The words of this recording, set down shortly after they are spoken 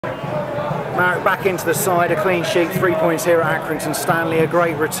Marek, back into the side, a clean sheet, 3 points here at Accrington Stanley, a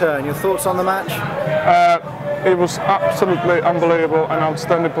great return. Your thoughts on the match? It was absolutely unbelievable and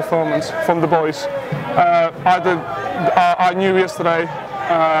outstanding performance from the boys. I knew yesterday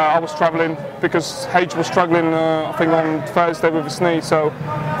I was travelling because H was struggling, I think on Thursday with his knee, so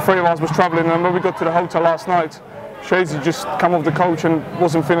 3 of us was travelling, and when we got to the hotel last night, Shazy just come off the coach and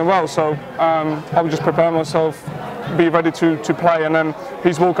wasn't feeling well, so I would just prepare myself, be ready to play, and then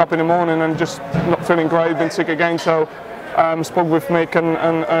he's woke up in the morning and just not feeling great, been sick again, so spoke with Mick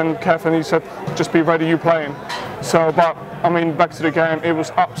and Kev, and he said, just be ready, you playing. So, but I mean, back to the game, it was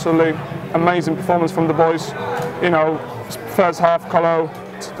absolutely amazing performance from the boys. You know, first half, Colo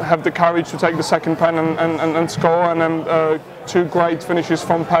have the courage to take the second pen and score, and then 2 great finishes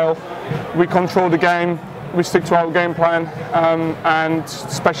from Pale. We control the game, we stick to our game plan, and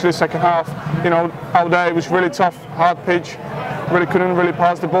especially second half. You know, out there it was really tough, hard pitch, really couldn't really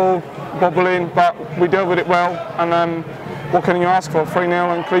pass the ball, bobbling, but we dealt with it well, and what can you ask for?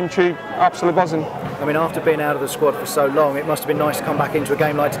 3-0 and clean sheet, absolutely buzzing. I mean, after being out of the squad for so long, it must have been nice to come back into a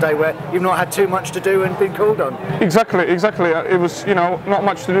game like today where you've not had too much to do and been called on. Exactly. It was, you know, not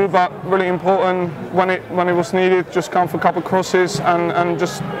much to do, but really important when it was needed. Just come for a couple of crosses and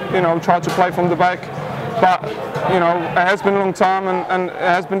just, you know, try to play from the back. But, you know, it has been a long time and it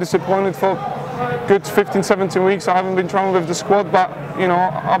has been disappointed for good 15, 17 weeks. I haven't been trying with the squad, but, you know,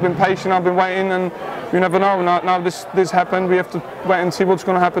 I've been patient, I've been waiting, and you never know. Now this happened, we have to wait and see what's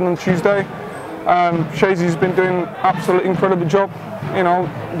going to happen on Tuesday. Shazy's been doing absolutely incredible job. You know,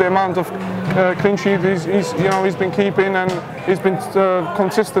 the amount of clean sheet he's been keeping, and he's been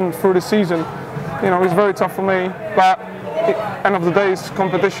consistent through the season. You know, it's very tough for me, but end of the day it's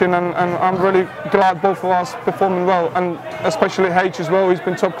competition, and I'm really glad both of us performing well, and especially H as well. He's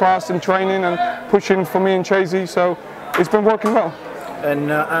been top class in training and pushing for me and Shazy, so it's been working well.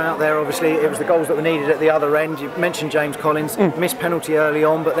 And out there, obviously, it was the goals that were needed at the other end. You mentioned James Collins, missed penalty early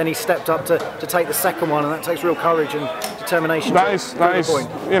on, but then he stepped up to take the second one, and that takes real courage and determination. That is,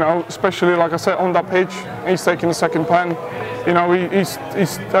 you know, especially like I said, on that pitch, he's taking the second pen. You know, he's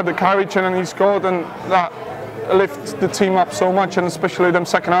had the courage, and then he scored, and that lifts the team up so much, and especially them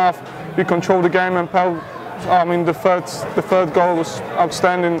second half, we controlled the game, and Pell, I mean, the third goal was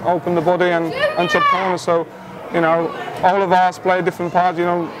outstanding, opened the body and top corner. So, you know, all of us play a different part. You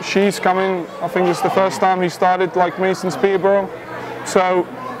know, she's coming, I think it's the first time he started like me since Peterborough. So,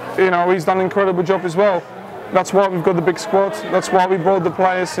 you know, he's done an incredible job as well. That's why we've got the big squad. That's why we brought the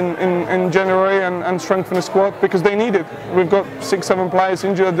players in January and strengthened the squad, because they need it. We've got 6-7 players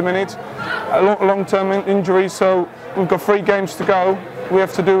injured at the minute, long-term injuries, so we've got 3 games to go. We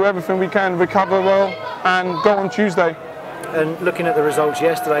have to do everything we can, recover well, and go on Tuesday. And looking at the results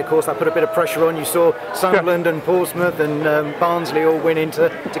yesterday, of course, that put a bit of pressure on. You saw Sunderland and Portsmouth and Barnsley all winning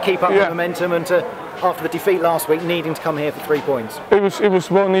to keep up the momentum, and to, after the defeat last week, needing to come here for 3 points. It was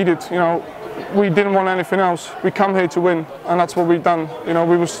well needed. You know, we didn't want anything else. We come here to win, and that's what we've done. You know,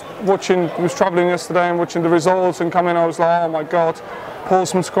 we was travelling yesterday and watching the results, and coming, I was like, oh my God,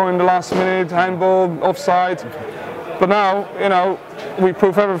 Portsmouth scoring the last minute, handball, offside. But now, you know, we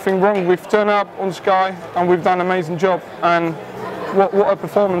prove everything wrong. We've turned up on Sky and we've done an amazing job. And what a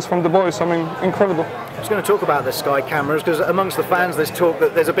performance from the boys. I mean, incredible. I was going to talk about the Sky cameras, because amongst the fans there's talk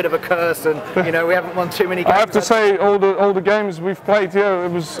that there's a bit of a curse, and you know, we haven't won too many games. I have to say, all the games we've played here,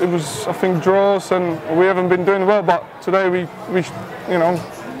 it was I think draws, and we haven't been doing well. But today we you know,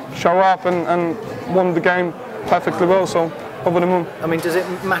 show up and won the game perfectly well. So, over the moon. I mean, does it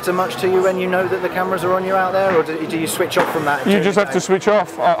matter much to you when you know that the cameras are on you out there, or do you switch off from that? You just have to switch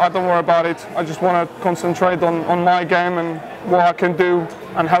off. I don't worry about it. I just want to concentrate on my game and what I can do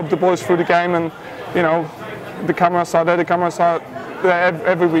and help the boys through the game. And, you know, the cameras are there, the cameras are there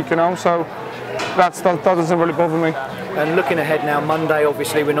every week, you know, so that doesn't really bother me. And looking ahead now, Monday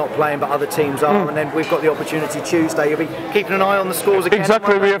obviously we're not playing, but other teams are, and then we've got the opportunity Tuesday. You'll be keeping an eye on the scores again.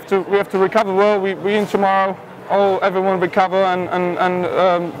 Exactly. We have to recover well. We in tomorrow. Everyone recover,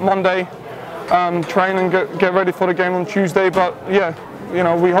 and Monday train and get ready for the game on Tuesday. But yeah, you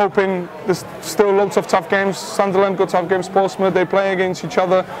know, we're hoping there's still lots of tough games. Sunderland got tough games, Portsmouth, they play against each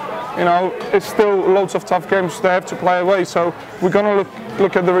other. You know, it's still lots of tough games they have to play away. So we're going to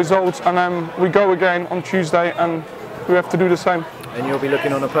look at the results, and then we go again on Tuesday, and we have to do the same. And you'll be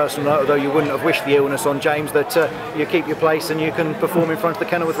looking on a personal note, although you wouldn't have wished the illness on James, that you keep your place and you can perform in front of the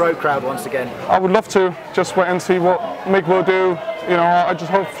Kenilworth Road crowd once again. I would love to. Just wait and see what Mick will do. You know, I just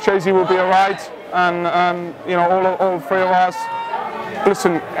hope Shazy will be alright, and you know, all 3 of us.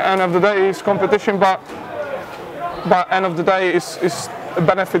 Listen, end of the day it's competition, but end of the day it's a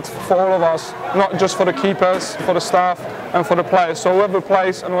benefit for all of us, not just for the keepers, for the staff and for the players. So whoever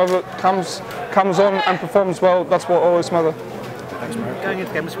plays and whoever comes on and performs well, that's what always matters. Going into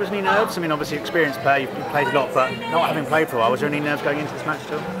the game, was there any nerves? I mean, obviously experienced player, you've played a lot, but not having played for a while, was there any nerves going into this match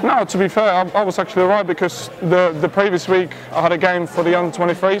at all? No, to be fair, I was actually right, because the previous week I had a game for the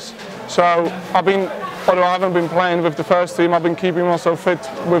under-23s. So although I haven't been playing with the first team, I've been keeping myself fit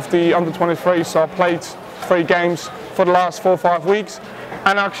with the under-23s. So I played 3 games for the last 4 or 5 weeks,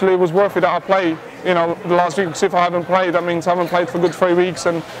 and actually it was worth it that I played, the last week, because if I haven't played, that means I haven't played for a good 3 weeks.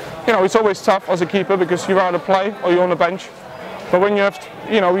 And it's always tough as a keeper, because you'd rather play or you're on the bench. But when you have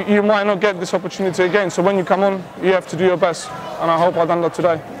to, you might not get this opportunity again. So when you come on, you have to do your best, and I hope I've done that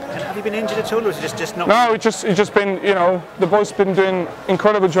today. And have you been injured at all, or is it just not? No, it's just been, the boys been doing an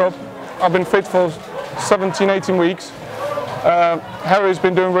incredible job. I've been fit for 17, 18 weeks. Harry's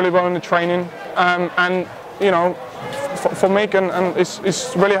been doing really well in the training, and for me, and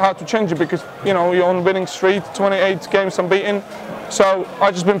it's really hard to change it, because you're on winning streak, 28 games unbeaten. So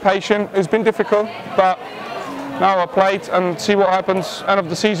I've just been patient. It's been difficult, but now I played and see what happens end of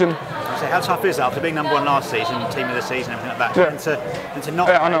the season. So how tough is it after being #1 last season, team of the season, everything like that, and to not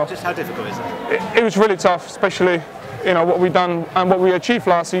play? I know. Just how difficult is it? It was really tough, especially what we done and what we achieved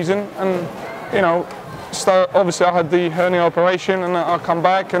last season. And obviously I had the hernia operation, and I come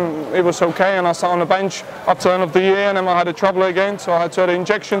back and it was okay, and I sat on the bench up to the end of the year, and then I had a trouble again, so I had to have an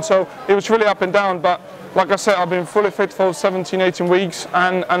injection. So it was really up and down, but like I said, I've been fully fit for 17, 18 weeks,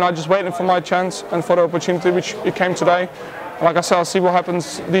 and I'm just waiting for my chance and for the opportunity, which it came today. Like I said, I'll see what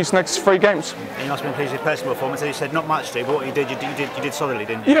happens these next 3 games. And you must have been pleased with your personal performance. As you said, not much, but what you did solidly,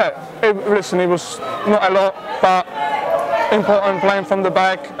 didn't you? Yeah, listen, it was not a lot, but important, playing from the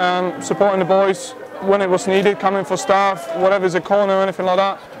back, supporting the boys when it was needed, coming for staff, whatever's a corner or anything like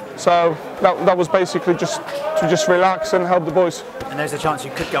that. So that was basically just to relax and help the boys. And there's a chance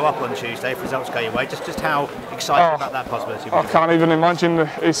you could go up on Tuesday if results go your way. Just how excited about that possibility? I can't even imagine.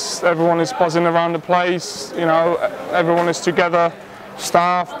 Everyone is buzzing around the place. Everyone is together,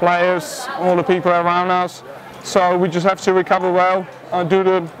 staff, players, all the people around us. So we just have to recover well, do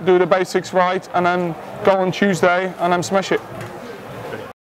the basics right, and then go on Tuesday and then smash it.